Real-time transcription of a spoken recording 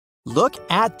Look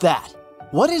at that!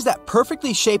 What is that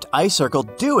perfectly shaped ice circle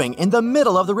doing in the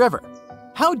middle of the river?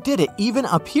 How did it even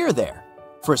appear there?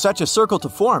 For such a circle to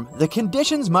form, the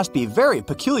conditions must be very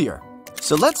peculiar.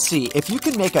 So let's see if you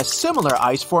can make a similar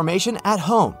ice formation at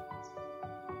home.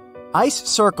 Ice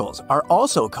circles are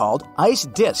also called ice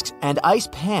discs and ice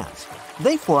pans.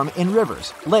 They form in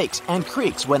rivers, lakes, and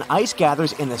creeks when ice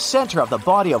gathers in the center of the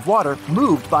body of water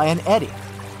moved by an eddy.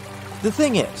 The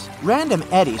thing is, random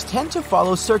eddies tend to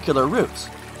follow circular routes.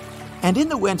 And in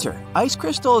the winter, ice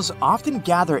crystals often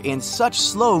gather in such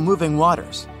slow-moving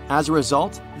waters. As a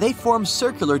result, they form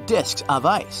circular discs of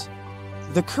ice.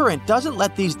 The current doesn't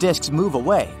let these discs move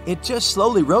away, it just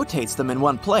slowly rotates them in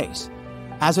one place.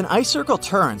 As an ice circle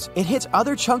turns, it hits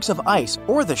other chunks of ice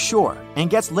or the shore and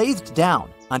gets lathed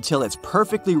down until it's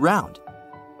perfectly round.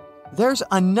 There's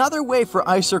another way for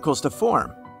ice circles to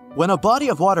form. When a body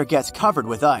of water gets covered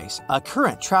with ice, a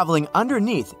current traveling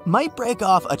underneath might break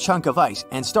off a chunk of ice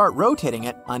and start rotating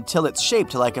it until it's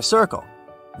shaped like a circle.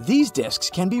 These discs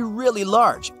can be really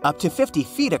large, up to 50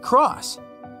 feet across.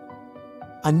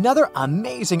 Another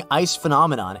amazing ice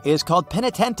phenomenon is called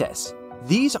penitentes.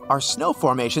 These are snow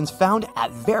formations found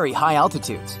at very high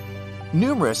altitudes.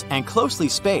 Numerous and closely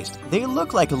spaced, they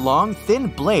look like long, thin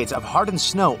blades of hardened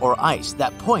snow or ice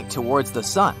that point towards the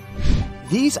sun.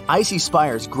 These icy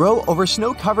spires grow over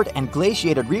snow-covered and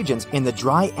glaciated regions in the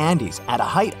dry Andes at a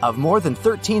height of more than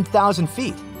 13,000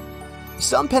 feet.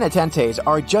 Some penitentes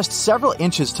are just several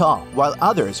inches tall, while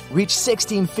others reach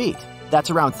 16 feet. That's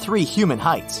around 3 human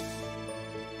heights.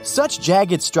 Such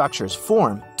jagged structures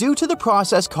form due to the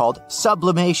process called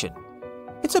sublimation.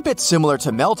 It's a bit similar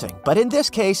to melting, but in this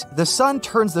case, the sun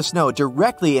turns the snow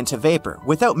directly into vapor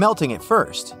without melting it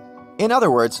first. In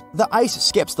other words, the ice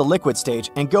skips the liquid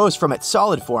stage and goes from its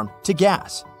solid form to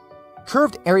gas.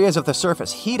 Curved areas of the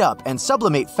surface heat up and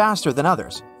sublimate faster than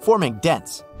others, forming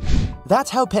dents.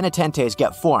 That's how penitentes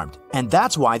get formed, and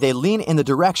that's why they lean in the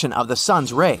direction of the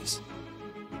sun's rays.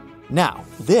 Now,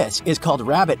 this is called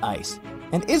rabbit ice.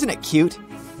 And isn't it cute?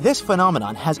 This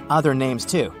phenomenon has other names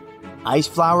too. Ice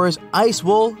flowers, ice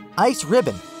wool, ice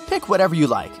ribbon. Pick whatever you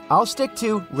like. I'll stick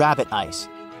to rabbit ice.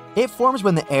 It forms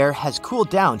when the air has cooled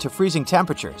down to freezing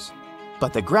temperatures.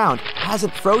 But the ground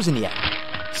hasn't frozen yet.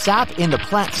 Sap in the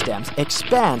plant stems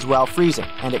expands while freezing,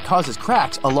 and it causes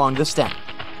cracks along the stem.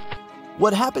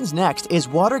 What happens next is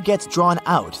water gets drawn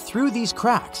out through these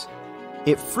cracks.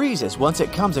 It freezes once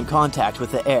it comes in contact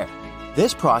with the air.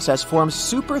 This process forms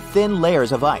super thin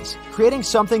layers of ice, creating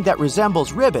something that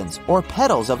resembles ribbons or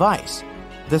petals of ice.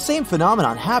 The same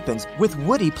phenomenon happens with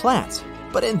woody plants,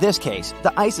 but in this case,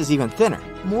 the ice is even thinner,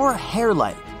 more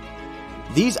hair-like.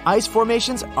 These ice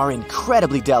formations are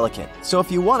incredibly delicate, so if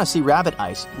you want to see rabbit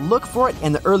ice, look for it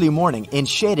in the early morning in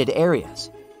shaded areas.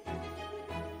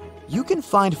 You can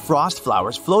find frost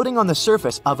flowers floating on the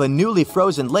surface of a newly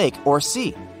frozen lake or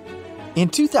sea. In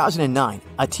 2009,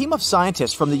 a team of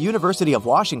scientists from the University of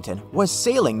Washington was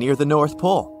sailing near the North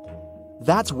Pole.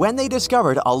 That's when they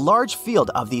discovered a large field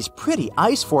of these pretty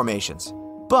ice formations.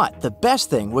 But the best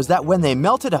thing was that when they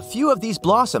melted a few of these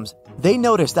blossoms, they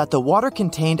noticed that the water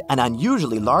contained an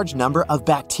unusually large number of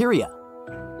bacteria.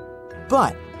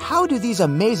 But how do these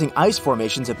amazing ice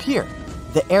formations appear?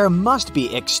 The air must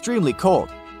be extremely cold,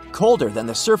 colder than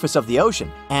the surface of the ocean,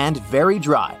 and very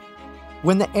dry.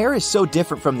 When the air is so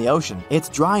different from the ocean, its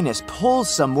dryness pulls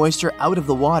some moisture out of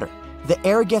the water. The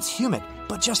air gets humid,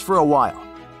 but just for a while.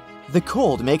 The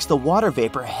cold makes the water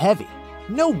vapor heavy.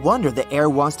 No wonder the air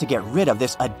wants to get rid of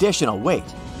this additional weight.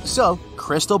 So,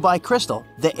 crystal by crystal,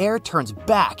 the air turns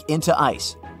back into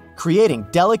ice, creating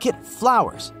delicate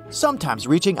flowers, sometimes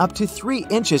reaching up to 3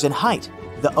 inches in height.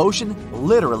 The ocean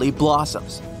literally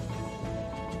blossoms.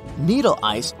 Needle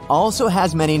ice also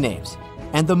has many names,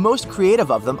 and the most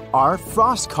creative of them are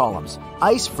frost columns,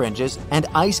 ice fringes, and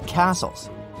ice castles.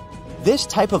 This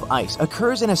type of ice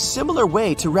occurs in a similar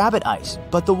way to rabbit ice,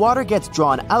 but the water gets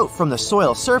drawn out from the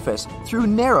soil surface through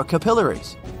narrow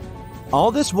capillaries.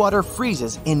 All this water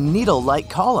freezes in needle-like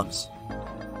columns.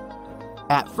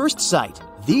 At first sight,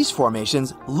 these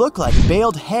formations look like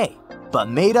baled hay, but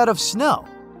made out of snow.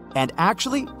 And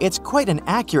actually, it's quite an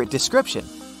accurate description.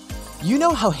 You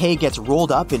know how hay gets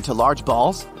rolled up into large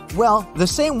balls? Well, the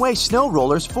same way snow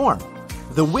rollers form.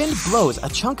 The wind blows a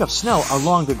chunk of snow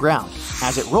along the ground.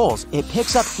 As it rolls, it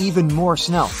picks up even more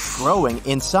snow, growing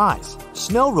in size.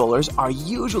 Snow rollers are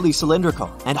usually cylindrical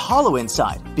and hollow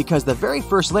inside because the very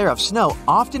first layer of snow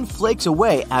often flakes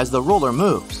away as the roller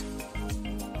moves.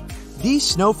 These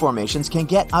snow formations can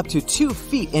get up to 2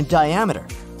 feet in diameter.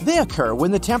 They occur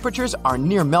when the temperatures are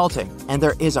near melting and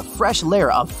there is a fresh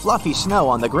layer of fluffy snow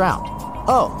on the ground.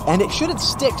 Oh, and it shouldn't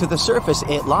stick to the surface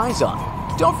it lies on.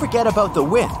 Don't forget about the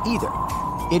wind either.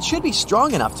 It should be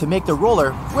strong enough to make the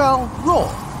roller, well,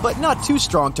 roll, but not too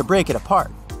strong to break it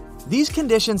apart. These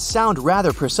conditions sound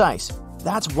rather precise.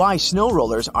 That's why snow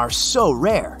rollers are so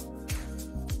rare.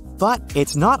 But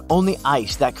it's not only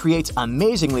ice that creates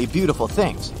amazingly beautiful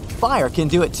things. Fire can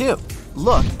do it too.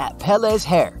 Look at Pele's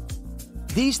hair.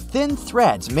 These thin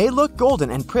threads may look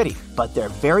golden and pretty, but they're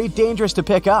very dangerous to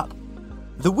pick up.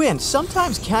 The wind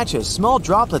sometimes catches small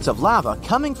droplets of lava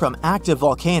coming from active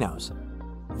volcanoes.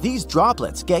 These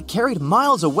droplets get carried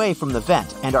miles away from the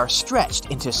vent and are stretched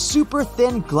into super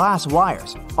thin glass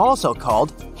wires, also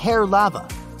called hair lava.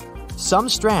 Some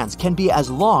strands can be as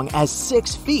long as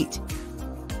 6 feet.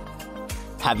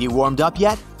 Have you warmed up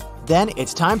yet? Then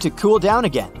it's time to cool down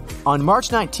again. On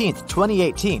March 19,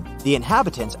 2018, the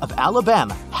inhabitants of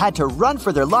Alabama had to run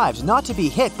for their lives not to be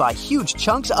hit by huge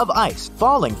chunks of ice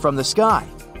falling from the sky.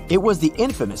 It was the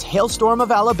infamous hailstorm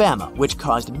of Alabama, which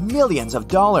caused millions of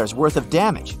dollars worth of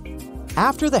damage.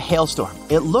 After the hailstorm,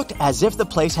 it looked as if the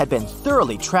place had been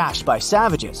thoroughly trashed by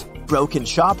savages. Broken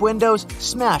shop windows,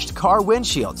 smashed car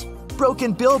windshields,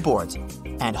 broken billboards,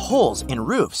 and holes in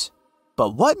roofs.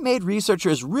 But what made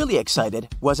researchers really excited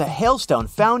was a hailstone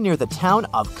found near the town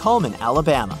of Cullman,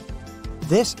 Alabama.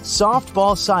 This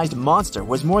softball-sized monster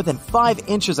was more than 5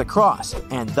 inches across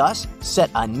and thus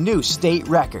set a new state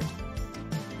record.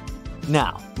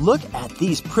 Now, look at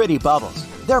these pretty bubbles.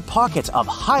 They're pockets of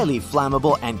highly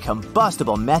flammable and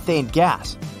combustible methane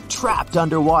gas. Trapped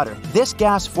underwater, this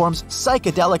gas forms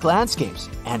psychedelic landscapes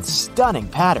and stunning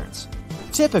patterns.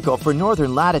 Typical for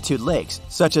northern latitude lakes,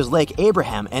 such as Lake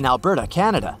Abraham in Alberta,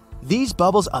 Canada, these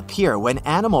bubbles appear when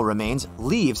animal remains,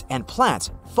 leaves, and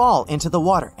plants fall into the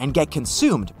water and get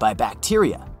consumed by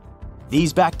bacteria.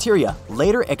 These bacteria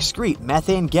later excrete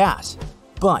methane gas.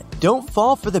 But don't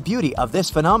fall for the beauty of this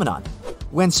phenomenon.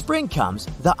 When spring comes,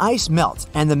 the ice melts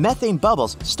and the methane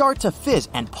bubbles start to fizz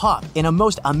and pop in a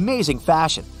most amazing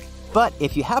fashion. But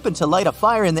if you happen to light a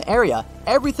fire in the area,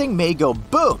 everything may go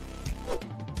boom!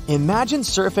 Imagine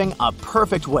surfing a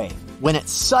perfect wave when it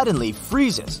suddenly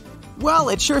freezes. Well,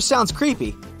 it sure sounds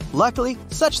creepy. Luckily,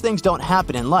 such things don't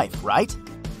happen in life, right?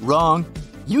 Wrong.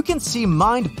 You can see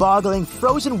mind-boggling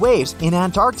frozen waves in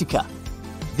Antarctica.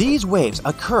 These waves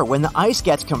occur when the ice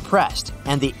gets compressed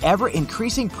and the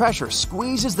ever-increasing pressure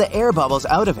squeezes the air bubbles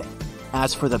out of it.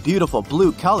 As for the beautiful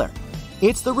blue color,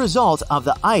 it's the result of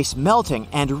the ice melting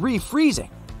and refreezing.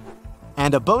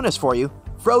 And a bonus for you,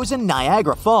 frozen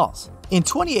Niagara Falls. In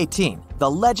 2018,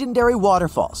 the legendary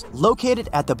waterfalls, located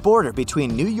at the border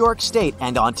between New York State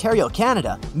and Ontario,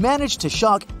 Canada, managed to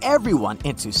shock everyone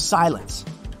into silence.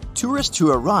 Tourists who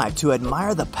arrived to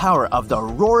admire the power of the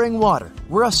roaring water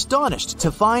were astonished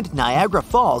to find Niagara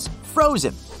Falls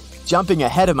frozen. Jumping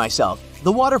ahead of myself,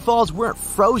 the waterfalls weren't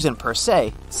frozen per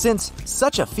se, since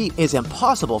such a feat is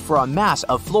impossible for a mass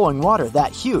of flowing water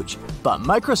that huge, but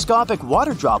microscopic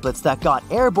water droplets that got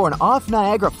airborne off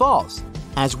Niagara Falls,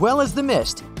 as well as the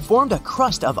mist, formed a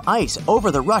crust of ice over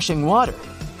the rushing water.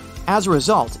 As a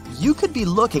result, you could be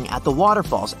looking at the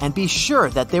waterfalls and be sure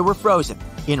that they were frozen.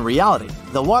 In reality,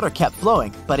 the water kept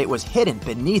flowing, but it was hidden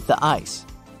beneath the ice.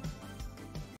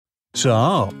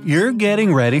 So, you're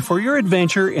getting ready for your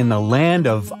adventure in the land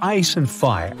of ice and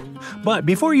fire. But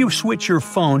before you switch your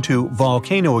phone to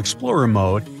Volcano Explorer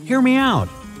mode, hear me out.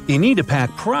 You need to pack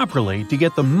properly to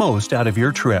get the most out of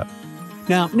your trip.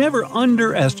 Now, never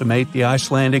underestimate the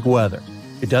Icelandic weather.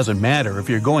 It doesn't matter if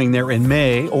you're going there in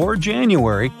May or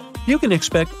January, you can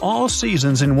expect all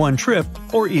seasons in one trip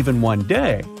or even one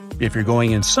day. If you're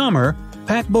going in summer,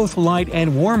 pack both light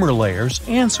and warmer layers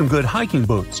and some good hiking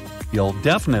boots. You'll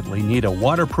definitely need a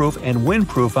waterproof and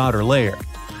windproof outer layer.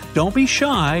 Don't be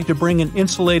shy to bring an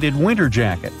insulated winter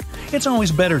jacket. It's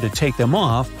always better to take them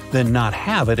off than not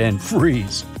have it and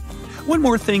freeze. One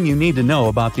more thing you need to know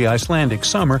about the Icelandic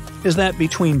summer is that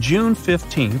between June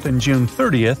 15th and June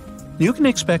 30th, you can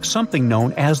expect something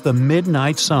known as the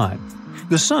midnight sun.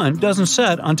 The sun doesn't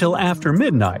set until after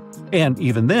midnight, and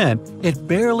even then, it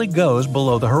barely goes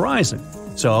below the horizon,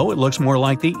 so it looks more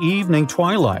like the evening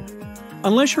twilight.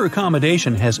 Unless your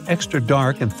accommodation has extra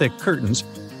dark and thick curtains,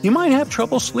 you might have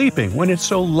trouble sleeping when it's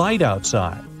so light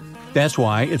outside. That's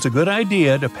why it's a good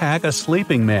idea to pack a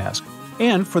sleeping mask,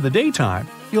 and for the daytime,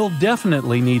 you'll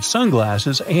definitely need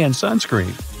sunglasses and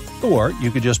sunscreen. Or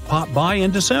you could just pop by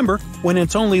in December when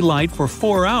it's only light for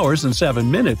 4 hours and 7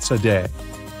 minutes a day.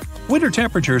 Winter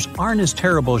temperatures aren't as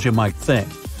terrible as you might think,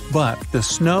 but the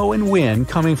snow and wind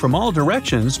coming from all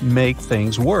directions make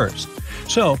things worse.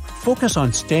 So focus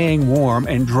on staying warm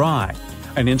and dry.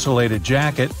 An insulated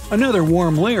jacket, another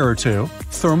warm layer or two,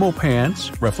 thermal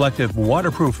pants, reflective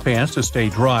waterproof pants to stay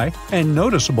dry and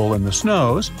noticeable in the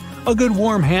snows, A good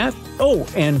warm hat,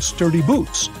 and sturdy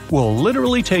boots will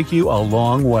literally take you a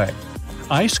long way.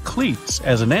 Ice cleats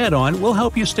as an add-on will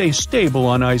help you stay stable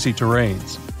on icy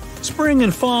terrains. Spring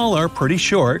and fall are pretty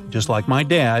short, just like my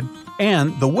dad,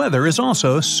 and the weather is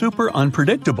also super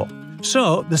unpredictable.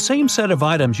 So, the same set of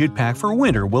items you'd pack for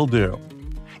winter will do.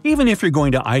 Even if you're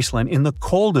going to Iceland in the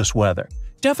coldest weather,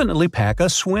 definitely pack a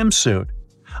swimsuit.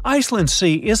 Iceland's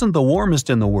sea isn't the warmest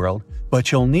in the world,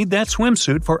 but you'll need that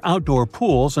swimsuit for outdoor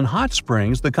pools and hot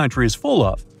springs the country is full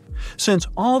of. Since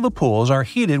all the pools are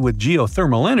heated with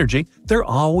geothermal energy, they're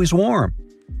always warm.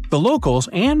 The locals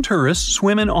and tourists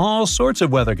swim in all sorts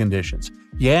of weather conditions.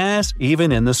 Yes,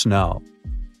 even in the snow.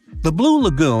 The Blue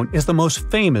Lagoon is the most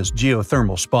famous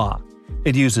geothermal spa.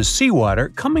 It uses seawater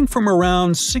coming from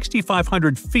around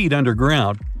 6,500 feet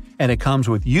underground, and it comes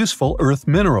with useful earth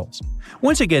minerals.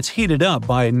 Once it gets heated up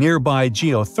by a nearby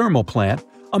geothermal plant,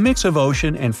 a mix of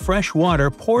ocean and fresh water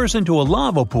pours into a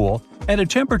lava pool at a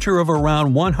temperature of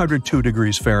around 102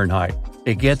 degrees Fahrenheit.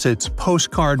 It gets its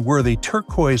postcard-worthy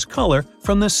turquoise color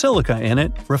from the silica in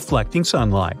it reflecting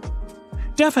sunlight.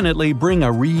 Definitely bring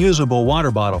a reusable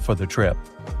water bottle for the trip.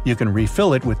 You can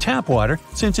refill it with tap water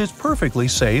since it's perfectly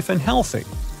safe and healthy.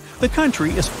 The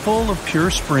country is full of pure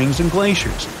springs and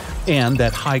glaciers, and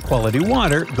that high-quality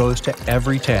water goes to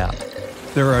every tap.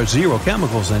 There are 0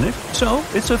 chemicals in it, so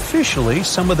it's officially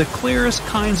some of the clearest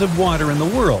kinds of water in the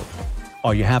world.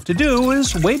 All you have to do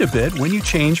is wait a bit when you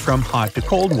change from hot to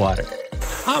cold water.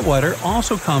 Hot water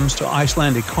also comes to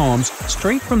Icelandic homes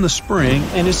straight from the spring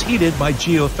and is heated by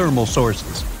geothermal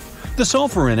sources. The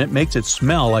sulfur in it makes it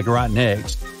smell like rotten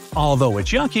eggs. Although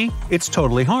it's yucky, it's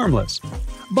totally harmless.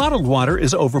 Bottled water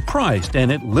is overpriced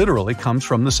and it literally comes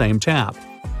from the same tap.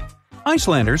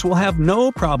 Icelanders will have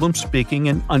no problem speaking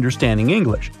and understanding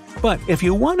English, but if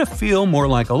you want to feel more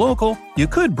like a local, you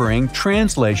could bring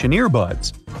translation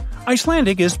earbuds.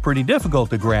 Icelandic is pretty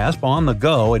difficult to grasp on the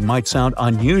go and might sound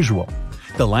unusual.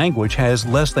 The language has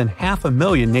less than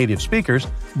 500,000 native speakers,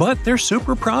 but they're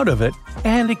super proud of it,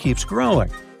 and it keeps growing.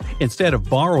 Instead of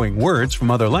borrowing words from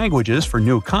other languages for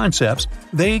new concepts,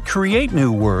 they create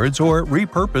new words or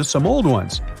repurpose some old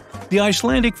ones. The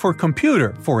Icelandic for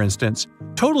computer, for instance,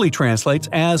 totally translates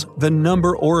as the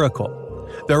number oracle.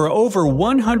 There are over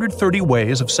 130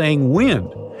 ways of saying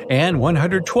wind, and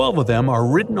 112 of them are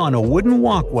written on a wooden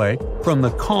walkway from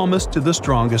the calmest to the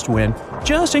strongest wind,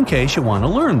 just in case you want to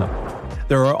learn them.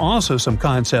 There are also some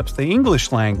concepts the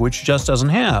English language just doesn't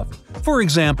have. For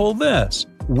example, this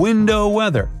 – window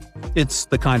weather. It's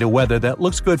the kind of weather that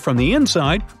looks good from the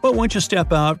inside, but once you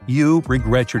step out, you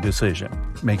regret your decision.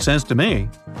 Makes sense to me.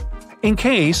 In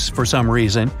case, for some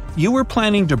reason, you were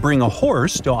planning to bring a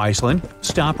horse to Iceland,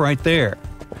 stop right there.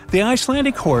 The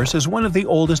Icelandic horse is one of the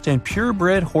oldest and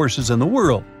purebred horses in the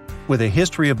world, with a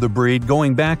history of the breed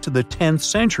going back to the 10th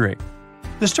century.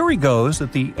 The story goes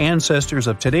that the ancestors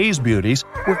of today's beauties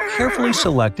were carefully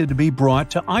selected to be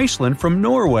brought to Iceland from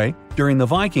Norway during the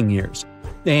Viking years,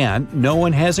 and no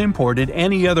one has imported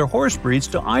any other horse breeds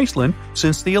to Iceland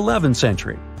since the 11th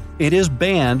century. It is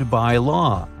banned by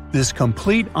law. This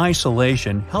complete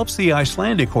isolation helps the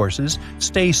Icelandic horses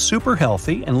stay super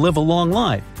healthy and live a long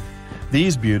life.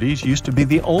 These beauties used to be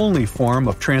the only form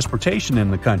of transportation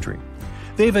in the country.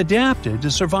 They've adapted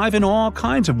to survive in all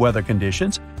kinds of weather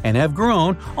conditions and have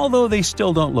grown, although they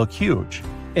still don't look huge.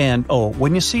 And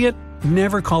when you see it,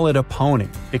 never call it a pony.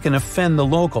 It can offend the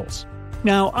locals.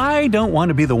 Now, I don't want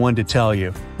to be the one to tell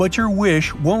you, but your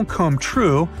wish won't come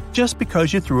true just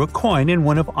because you threw a coin in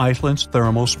one of Iceland's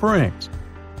thermal springs.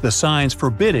 The signs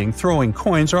forbidding throwing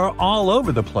coins are all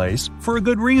over the place for a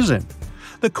good reason.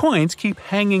 The coins keep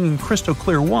hanging in crystal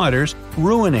clear waters,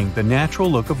 ruining the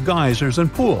natural look of geysers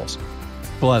and pools.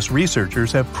 Plus,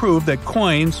 researchers have proved that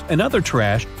coins and other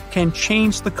trash can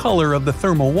change the color of the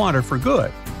thermal water for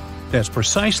good. That's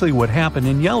precisely what happened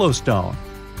in Yellowstone.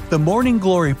 The Morning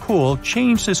Glory pool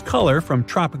changed its color from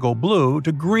tropical blue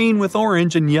to green with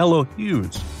orange and yellow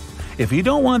hues. If you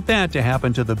don't want that to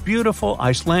happen to the beautiful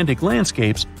Icelandic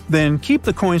landscapes, then keep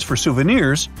the coins for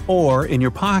souvenirs or in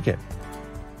your pocket.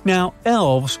 Now,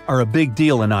 elves are a big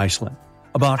deal in Iceland.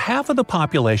 About half of the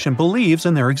population believes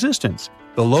in their existence.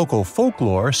 The local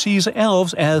folklore sees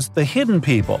elves as the hidden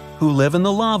people who live in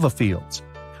the lava fields.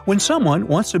 When someone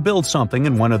wants to build something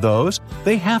in one of those,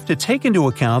 they have to take into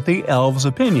account the elves'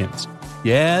 opinions.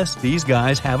 Yes, these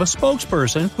guys have a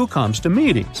spokesperson who comes to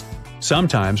meetings.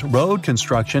 Sometimes road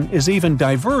construction is even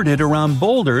diverted around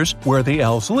boulders where the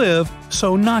elves live,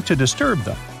 so not to disturb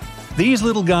them. These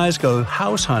little guys go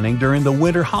house hunting during the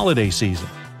winter holiday season,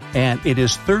 and it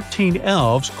is 13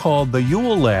 elves called the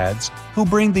Yule Lads who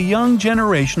bring the young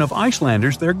generation of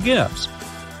Icelanders their gifts.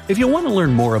 If you want to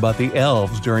learn more about the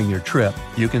elves during your trip,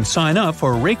 you can sign up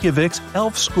for Reykjavik's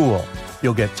Elf School.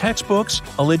 You'll get textbooks,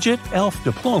 a legit elf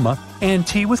diploma, and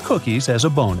tea with cookies as a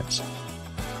bonus.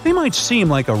 They might seem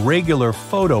like a regular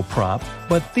photo prop,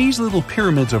 but these little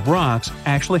pyramids of rocks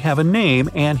actually have a name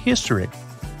and history.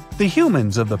 The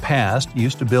humans of the past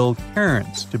used to build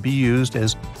cairns to be used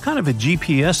as kind of a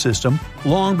GPS system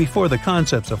long before the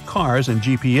concepts of cars and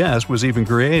GPS was even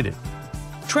created.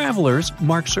 Travelers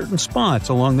marked certain spots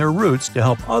along their routes to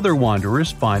help other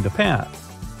wanderers find the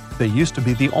path. They used to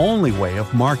be the only way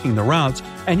of marking the routes,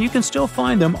 and you can still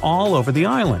find them all over the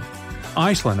island.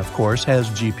 Iceland, of course, has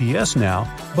GPS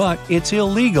now, but it's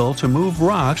illegal to move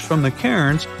rocks from the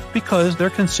cairns because they're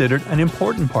considered an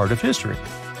important part of history.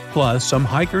 Plus, some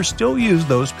hikers still use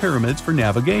those pyramids for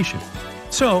navigation.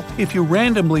 So, if you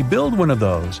randomly build one of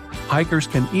those, hikers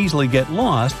can easily get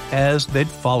lost as they'd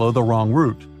follow the wrong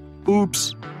route.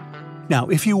 Oops! Now,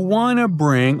 if you want to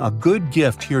bring a good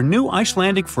gift to your new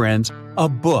Icelandic friends, a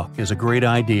book is a great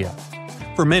idea.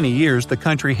 For many years, the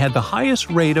country had the highest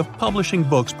rate of publishing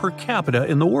books per capita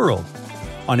in the world.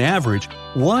 On average,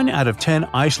 1 out of 10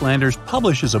 Icelanders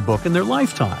publishes a book in their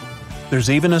lifetime. There's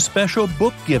even a special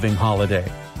book-giving holiday.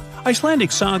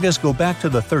 Icelandic sagas go back to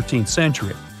the 13th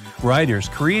century. Writers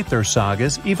create their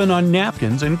sagas even on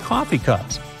napkins and coffee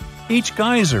cups. Each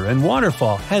geyser and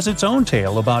waterfall has its own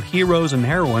tale about heroes and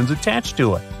heroines attached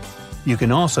to it. You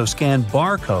can also scan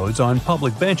barcodes on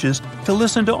public benches to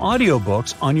listen to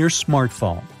audiobooks on your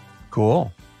smartphone.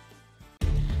 Cool.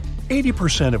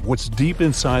 80% of what's deep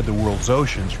inside the world's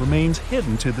oceans remains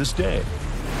hidden to this day.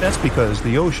 That's because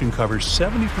the ocean covers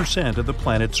 70% of the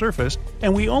planet's surface,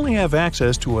 and we only have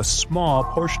access to a small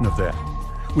portion of that.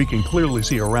 We can clearly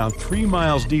see around 3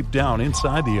 miles deep down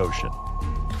inside the ocean.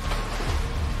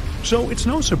 So it's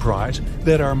no surprise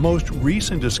that our most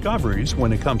recent discoveries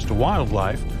when it comes to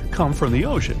wildlife come from the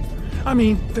ocean. I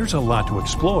mean, there's a lot to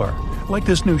explore, like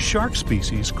this new shark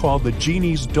species called the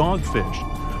Genie's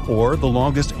dogfish, or the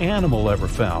longest animal ever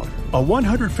found, a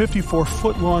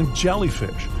 154-foot-long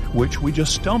jellyfish, which we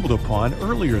just stumbled upon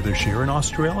earlier this year in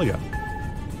Australia.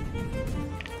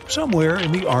 Somewhere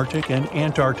in the Arctic and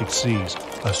Antarctic seas,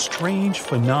 a strange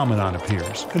phenomenon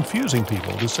appears, confusing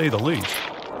people to say the least.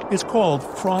 It's called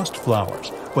frost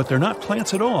flowers, but they're not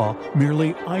plants at all,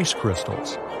 merely ice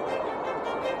crystals.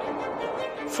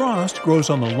 Frost grows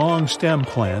on the long stem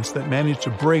plants that manage to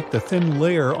break the thin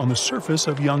layer on the surface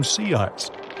of young sea ice.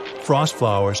 Frost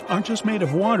flowers aren't just made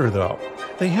of water, though.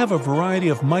 They have a variety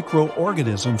of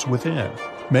microorganisms within,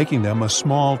 making them a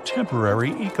small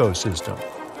temporary ecosystem.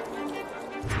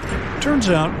 Turns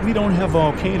out we don't have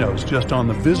volcanoes just on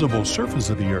the visible surface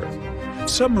of the Earth.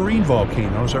 Submarine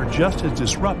volcanoes are just as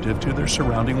disruptive to their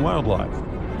surrounding wildlife.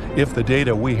 If the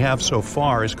data we have so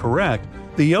far is correct,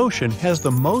 the ocean has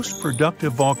the most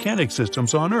productive volcanic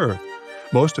systems on Earth,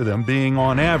 most of them being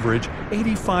on average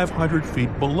 8,500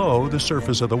 feet below the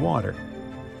surface of the water.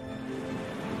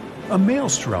 A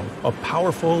maelstrom, a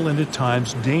powerful and at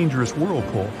times dangerous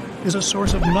whirlpool, is a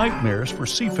source of nightmares for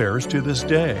seafarers to this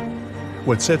day.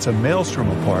 What sets a maelstrom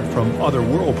apart from other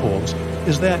whirlpools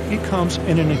is that it comes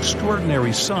in an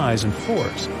extraordinary size and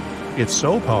force. It's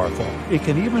so powerful, it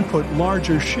can even put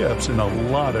larger ships in a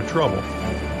lot of trouble.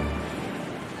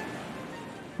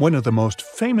 One of the most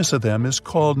famous of them is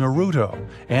called Naruto,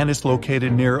 and it's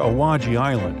located near Awaji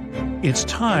Island. Its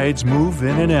tides move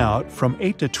in and out from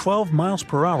 8 to 12 miles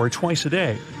per hour twice a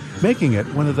day, making it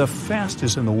one of the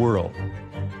fastest in the world.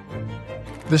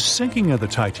 The sinking of the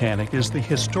Titanic is the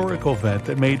historical event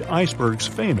that made icebergs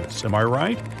famous, am I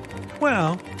right?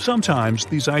 Well, sometimes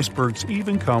these icebergs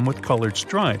even come with colored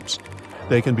stripes.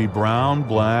 They can be brown,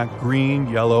 black, green,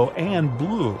 yellow, and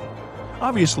blue.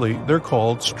 Obviously, they're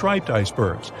called striped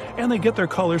icebergs, and they get their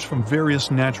colors from various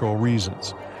natural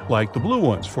reasons, like the blue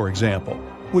ones, for example,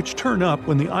 which turn up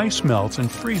when the ice melts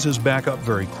and freezes back up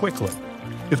very quickly.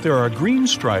 If there are green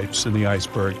stripes in the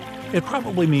iceberg, it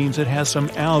probably means it has some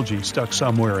algae stuck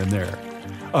somewhere in there.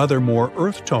 Other more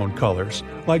earth-tone colors,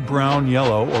 like brown,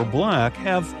 yellow, or black,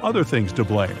 have other things to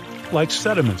blame, like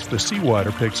sediments the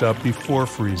seawater picks up before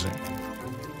freezing.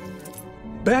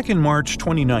 Back in March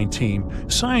 2019,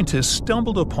 scientists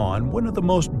stumbled upon one of the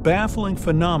most baffling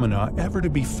phenomena ever to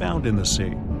be found in the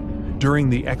sea. During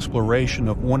the exploration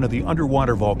of one of the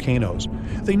underwater volcanoes,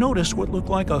 they noticed what looked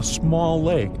like a small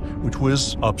lake, which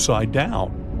was upside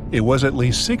down. It was at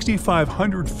least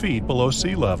 6,500 feet below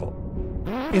sea level.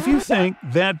 If you think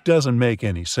that doesn't make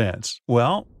any sense,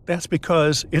 well, that's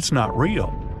because it's not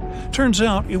real. Turns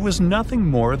out it was nothing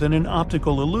more than an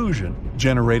optical illusion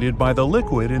generated by the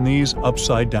liquid in these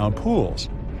upside-down pools.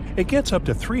 It gets up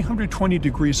to 320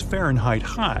 degrees Fahrenheit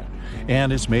hot,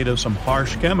 and is made of some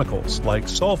harsh chemicals like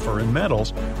sulfur and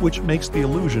metals, which makes the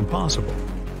illusion possible.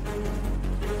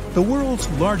 The world's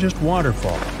largest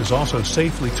waterfall is also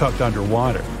safely tucked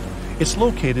underwater. It's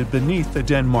located beneath the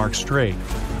Denmark Strait,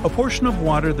 a portion of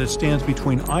water that stands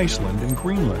between Iceland and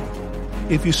Greenland.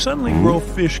 If you suddenly grow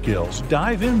fish gills,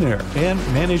 dive in there, and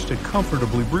manage to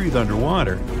comfortably breathe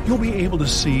underwater, you'll be able to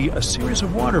see a series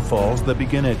of waterfalls that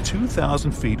begin at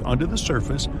 2,000 feet under the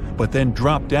surface, but then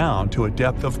drop down to a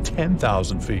depth of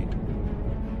 10,000 feet.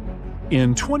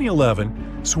 In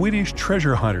 2011, Swedish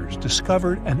treasure hunters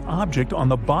discovered an object on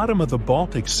the bottom of the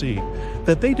Baltic Sea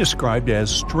that they described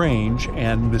as strange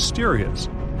and mysterious.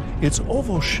 It's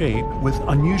oval shaped with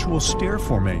unusual stair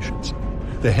formations.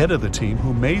 The head of the team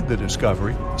who made the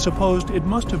discovery supposed it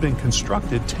must have been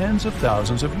constructed tens of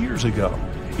thousands of years ago,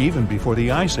 even before the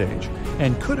Ice Age,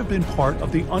 and could have been part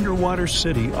of the underwater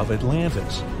city of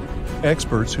Atlantis.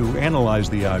 Experts who analyze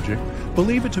the object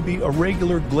believe it to be a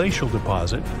regular glacial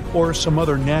deposit or some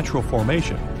other natural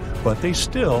formation, but they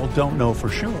still don't know for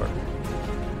sure.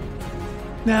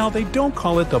 Now, they don't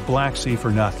call it the Black Sea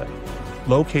for nothing.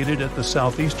 Located at the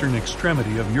southeastern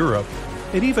extremity of Europe,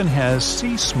 it even has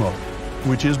sea smoke,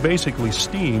 which is basically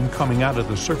steam coming out of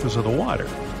the surface of the water.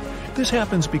 This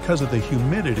happens because of the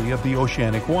humidity of the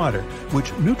oceanic water,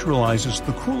 which neutralizes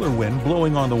the cooler wind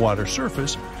blowing on the water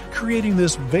surface, creating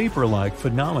this vapor-like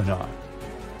phenomenon.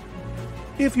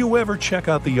 If you ever check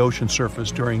out the ocean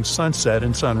surface during sunset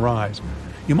and sunrise,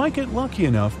 you might get lucky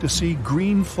enough to see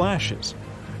green flashes.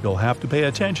 You'll have to pay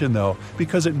attention though,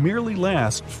 because it merely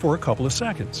lasts for a couple of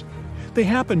seconds. They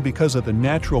happen because of the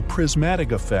natural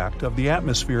prismatic effect of the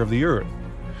atmosphere of the Earth.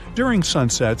 During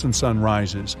sunsets and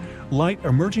sunrises, light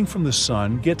emerging from the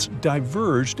sun gets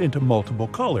diverged into multiple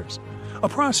colors, a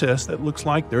process that looks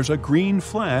like there's a green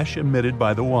flash emitted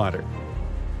by the water.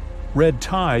 Red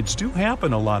tides do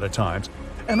happen a lot of times,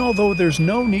 and although there's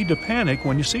no need to panic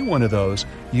when you see one of those,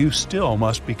 you still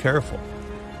must be careful.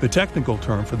 The technical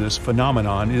term for this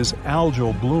phenomenon is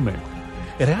algal blooming.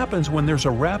 It happens when there's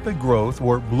a rapid growth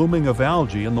or blooming of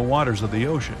algae in the waters of the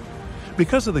ocean.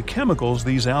 Because of the chemicals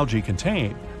these algae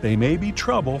contain, they may be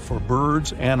trouble for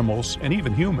birds, animals, and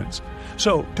even humans.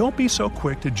 So don't be so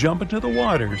quick to jump into the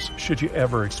waters should you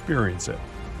ever experience it.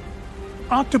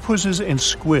 Octopuses and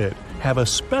squid have a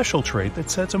special trait that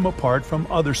sets them apart from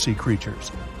other sea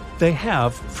creatures. They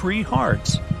have 3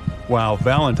 hearts. Wow,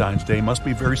 Valentine's Day must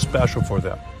be very special for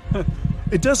them.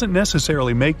 It doesn't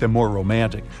necessarily make them more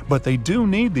romantic, but they do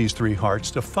need these 3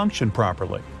 hearts to function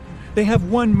properly. They have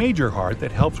 1 major heart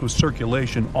that helps with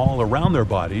circulation all around their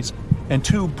bodies, and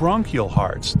 2 bronchial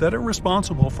hearts that are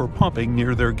responsible for pumping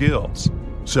near their gills.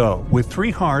 So, with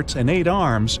 3 hearts and 8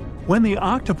 arms, when the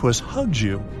octopus hugs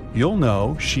you, you'll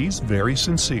know she's very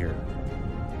sincere.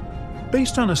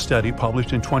 Based on a study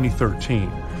published in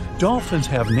 2013, dolphins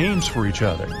have names for each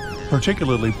other,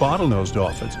 particularly bottlenose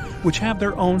dolphins, which have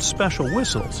their own special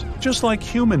whistles, just like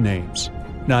human names.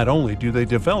 Not only do they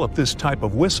develop this type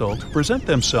of whistle to present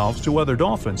themselves to other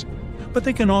dolphins, but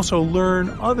they can also learn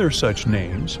other such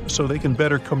names so they can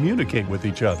better communicate with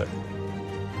each other.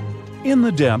 In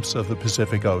the depths of the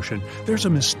Pacific Ocean, there's a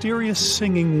mysterious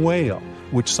singing whale,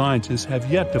 which scientists have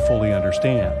yet to fully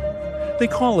understand. They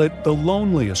call it the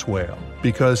loneliest whale,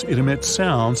 because it emits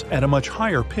sounds at a much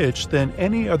higher pitch than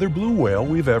any other blue whale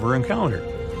we've ever encountered.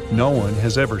 No one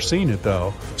has ever seen it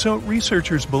though, so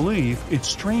researchers believe its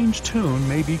strange tune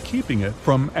may be keeping it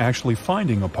from actually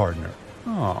finding a partner.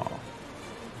 Aww.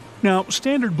 Now,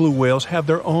 standard blue whales have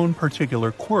their own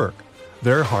particular quirk.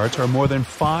 Their hearts are more than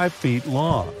 5 feet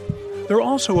long. They're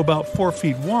also about 4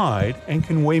 feet wide and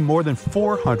can weigh more than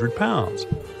 400 pounds.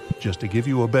 Just to give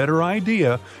you a better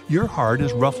idea, your heart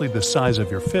is roughly the size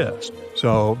of your fist,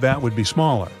 so that would be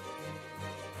smaller.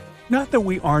 Not that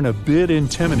we aren't a bit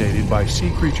intimidated by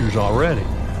sea creatures already,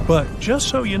 but just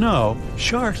so you know,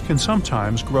 sharks can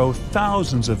sometimes grow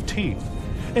thousands of teeth.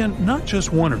 And not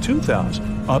just 1 or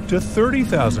 2,000, up to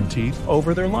 30,000 teeth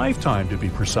over their lifetime to be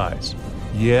precise.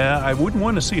 Yeah, I wouldn't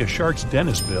want to see a shark's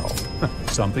dentist bill.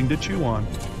 Something to chew on.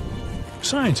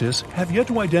 Scientists have yet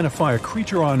to identify a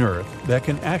creature on Earth that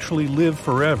can actually live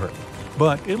forever,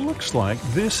 but it looks like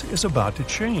this is about to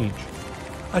change.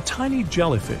 A tiny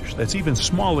jellyfish that's even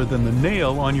smaller than the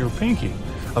nail on your pinky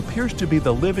appears to be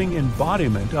the living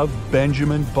embodiment of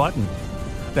Benjamin Button.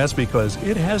 That's because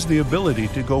it has the ability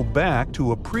to go back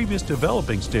to a previous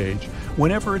developing stage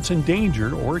whenever it's in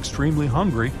danger or extremely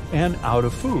hungry and out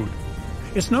of food.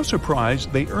 It's no surprise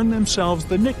they earn themselves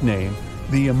the nickname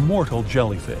the immortal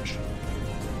jellyfish.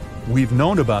 We've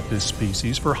known about this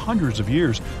species for hundreds of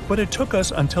years, but it took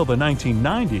us until the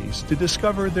 1990s to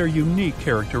discover their unique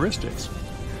characteristics.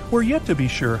 We're yet to be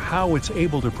sure how it's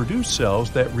able to produce cells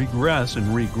that regress and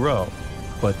regrow,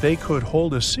 but they could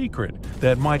hold a secret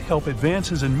that might help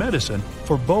advances in medicine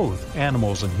for both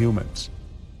animals and humans.